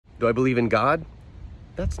Do I believe in God?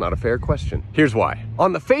 That's not a fair question. Here's why.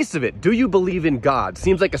 On the face of it, do you believe in God?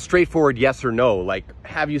 Seems like a straightforward yes or no, like,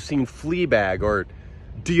 have you seen Fleabag, or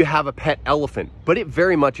do you have a pet elephant? But it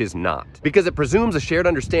very much is not, because it presumes a shared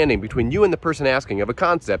understanding between you and the person asking of a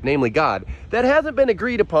concept, namely God, that hasn't been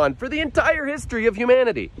agreed upon for the entire history of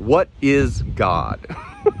humanity. What is God?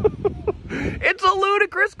 It's a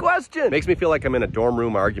ludicrous question. Makes me feel like I'm in a dorm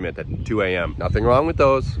room argument at 2 a.m. Nothing wrong with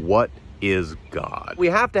those. What is God? We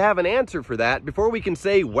have to have an answer for that before we can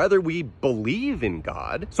say whether we believe in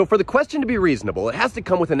God. So for the question to be reasonable, it has to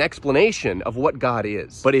come with an explanation of what God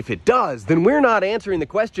is. But if it does, then we're not answering the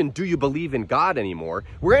question, do you believe in God anymore?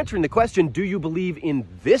 We're answering the question, do you believe in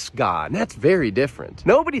this God? And that's very different.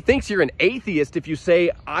 Nobody thinks you're an atheist if you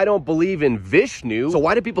say, I don't believe in Vishnu. So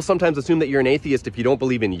why do people sometimes assume that you're an atheist if you don't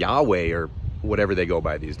believe in Yahweh or whatever they go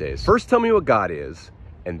by these days? First tell me what God is,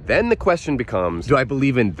 and then the question becomes, do I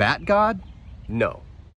believe in that God? No.